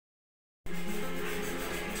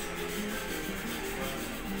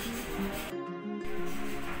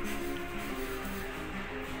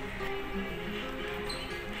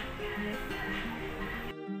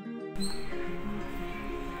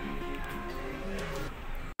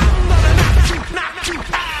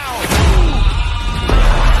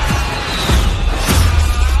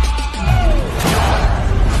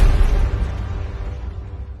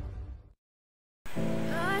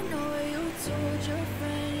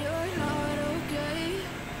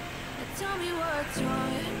what's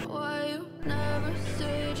wrong and why you never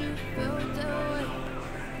said you felt that way.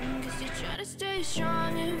 Cause you're trying to stay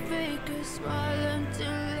strong and fake a smile until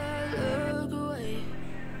I look away.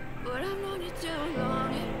 But I've known you too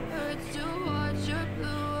long, it hurts to watch your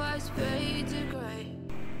blue eyes fade to gray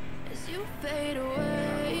as you fade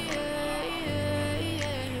away,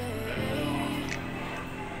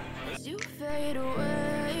 as you fade away.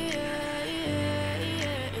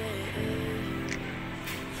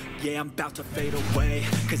 Yeah, I'm about to fade away,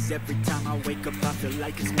 cause every time I wake up I feel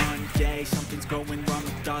like it's Monday. Something's going wrong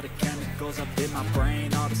with all the chemicals up in my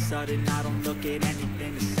brain. All of a sudden I don't look at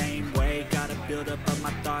anything the same way. Got a buildup of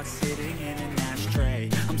my thoughts sitting in an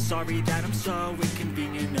ashtray. I'm sorry that I'm so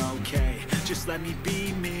inconvenient, okay. Just let me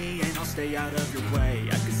be me and I'll stay out of your way.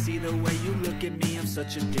 I can see the way you look at me, I'm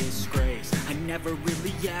such a disgrace. I never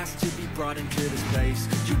really asked to be brought into this place.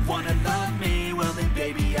 You wanna love me? Well then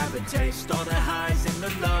baby have a taste. All the highs and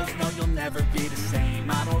the lows, no you'll never be the same.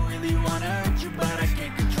 I don't really wanna hurt you but I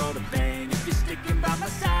can't control the pain. If you're sticking by my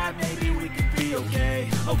side maybe we could be okay.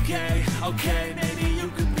 Okay, maybe you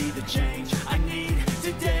could be the change I need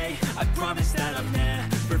today. I promise that I've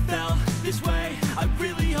never felt this way. I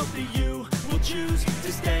really hope that you will choose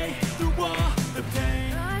to stay through all the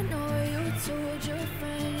pain. I know you told your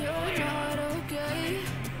friend you're not okay.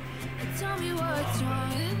 And tell me what's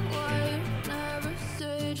wrong and why you never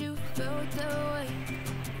said you felt that way.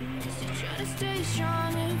 Cause you're trying to stay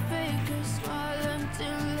strong and fake a smile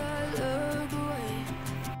until I look away.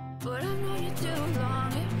 But I've known you too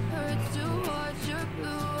long, it hurts to watch your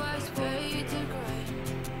blue eyes fade to gray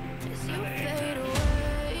as you fade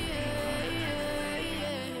away,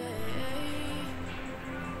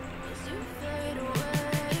 as you fade away,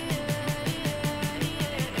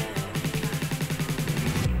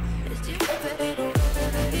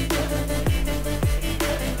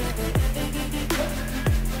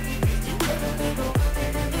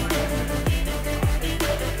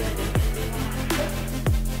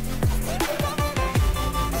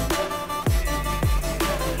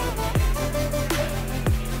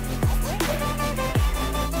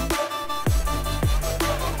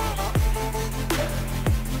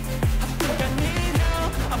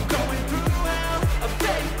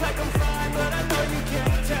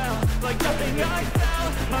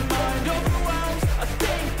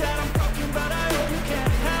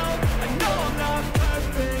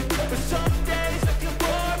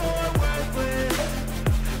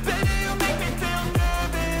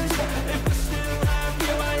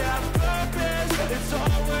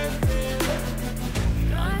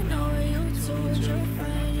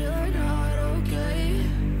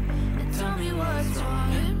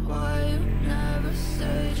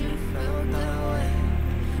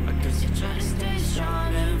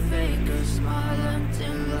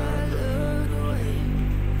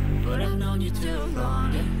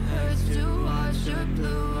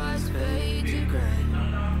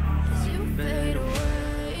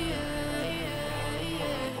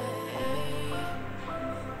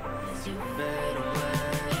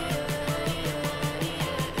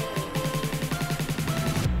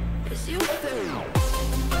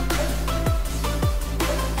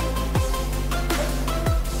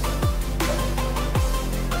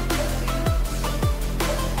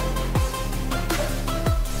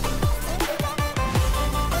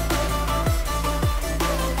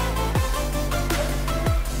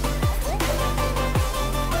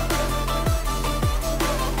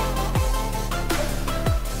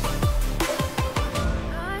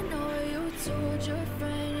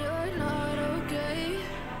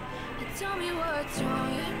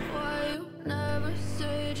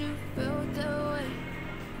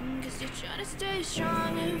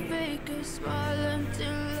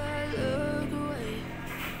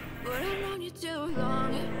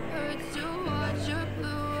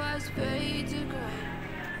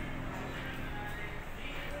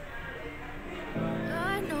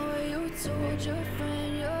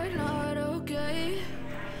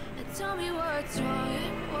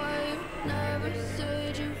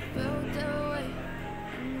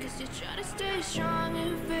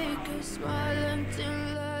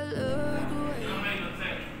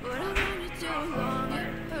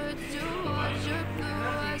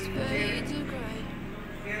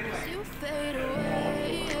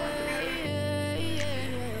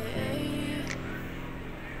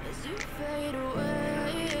 as you fade away.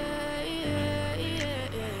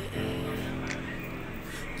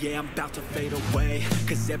 Yeah, I'm about to fade away,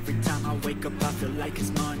 cause every time I wake up I feel like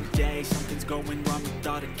it's Monday. Something's going wrong with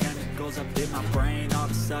all the chemicals up in my brain. All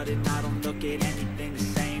of a sudden I don't look at anything the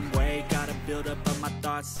same way. Got a buildup of my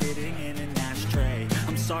thoughts sitting in an ashtray.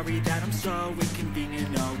 I'm sorry that I'm so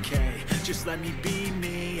inconvenient, okay. Just let me be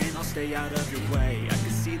me and I'll stay out of your way. I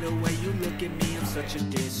can see the way you look at me, I'm such a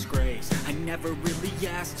disgrace. I never really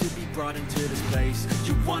asked to be brought into this place.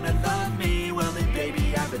 You wanna love me? Well then baby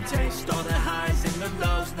have a taste. All the highs and the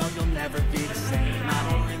lows, no you'll never be the same. I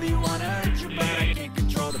don't really wanna hurt you but I can't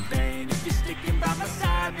control the pain. If you're sticking by my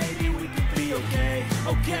side, maybe we could be okay.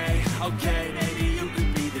 Okay, maybe you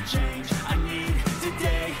could be the change I need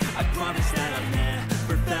today. I promise that I've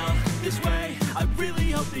never felt this way. I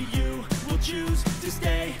really hope that you will choose to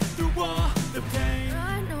stay through all the pain.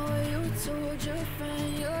 I know you told your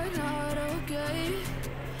friend you're not okay.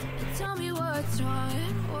 And tell me what's wrong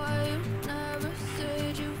and why you never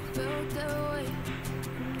said you felt that way.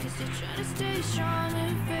 Guess you're trying to stay strong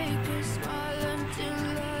and fake a smile until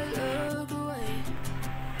I look away.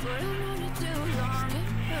 But I've known you too long, it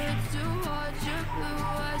hurts to watch your blue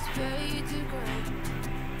eyes fade to gray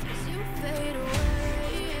as you fade away.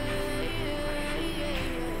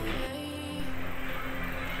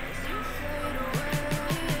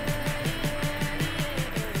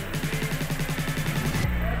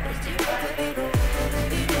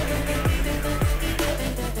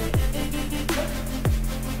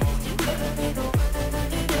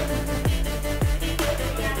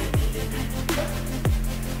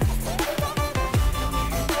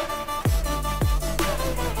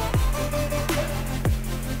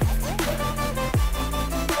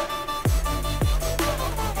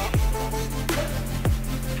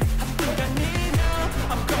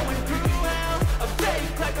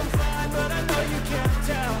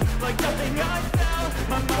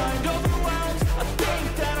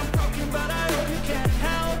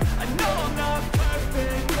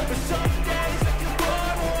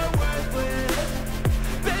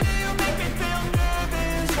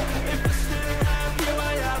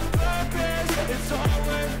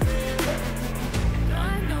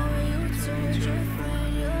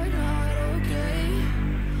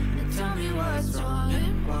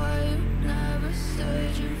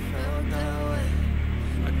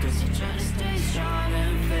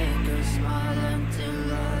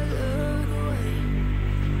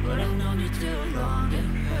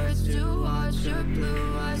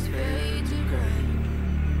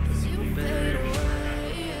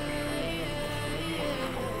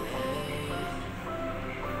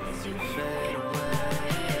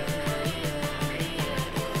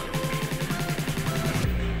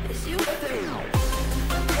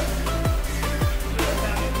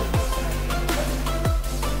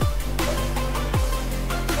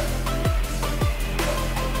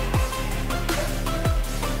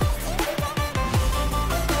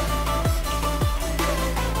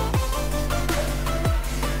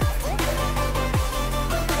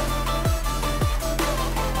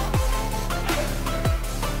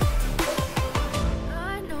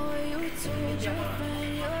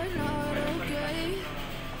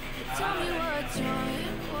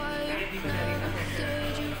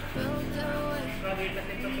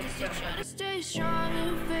 Try to stay strong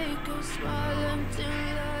and fake a smile until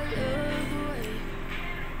I look away.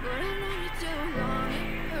 But I've known you too long, it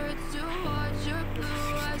hurts to watch your blue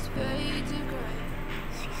eyes fade to gray.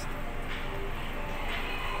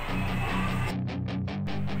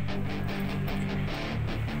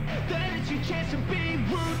 Then it's your chance to be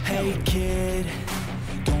ruthless. Hey kid,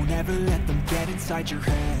 don't ever let them get inside your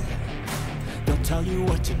head. They'll tell you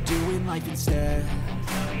what to do in life instead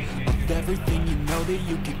of everything you know that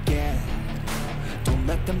you could get. Don't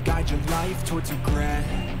let them guide your life towards regret.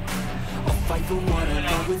 I'll fight for what I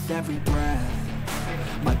love with every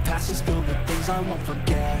breath. My past is filled with things I won't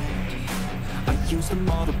forget. I use them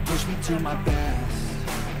all to push me to my best.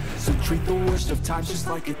 So treat the worst of times just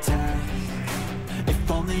like a test.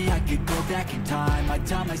 If only I could go back in time, I'd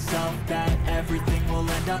tell myself that everything will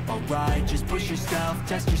end up alright. Just push yourself,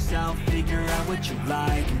 test yourself, figure out what you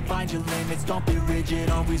like, and find your limits, don't be rigid,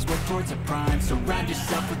 always work towards a prime. Surround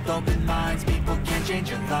yourself with open minds, people can change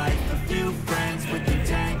your life. A few friends with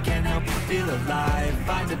intent can help you feel alive.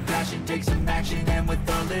 Find a passion, take some action, and with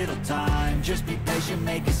a little time, just be patient,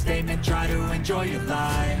 make a statement, try to enjoy your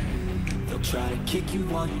life. They'll try to kick you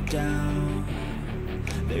while you're down.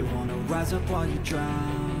 They wanna rise up while you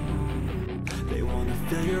drown. They wanna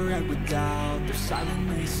fill your head with doubt. They're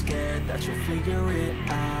silently scared that you'll figure it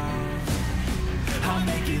out. I'll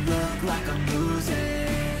make it look like I'm losing,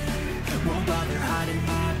 won't bother hiding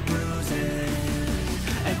my bruises.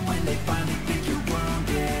 And when they finally think you're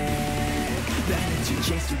wounded, then it's your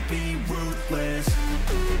chance to be ruthless.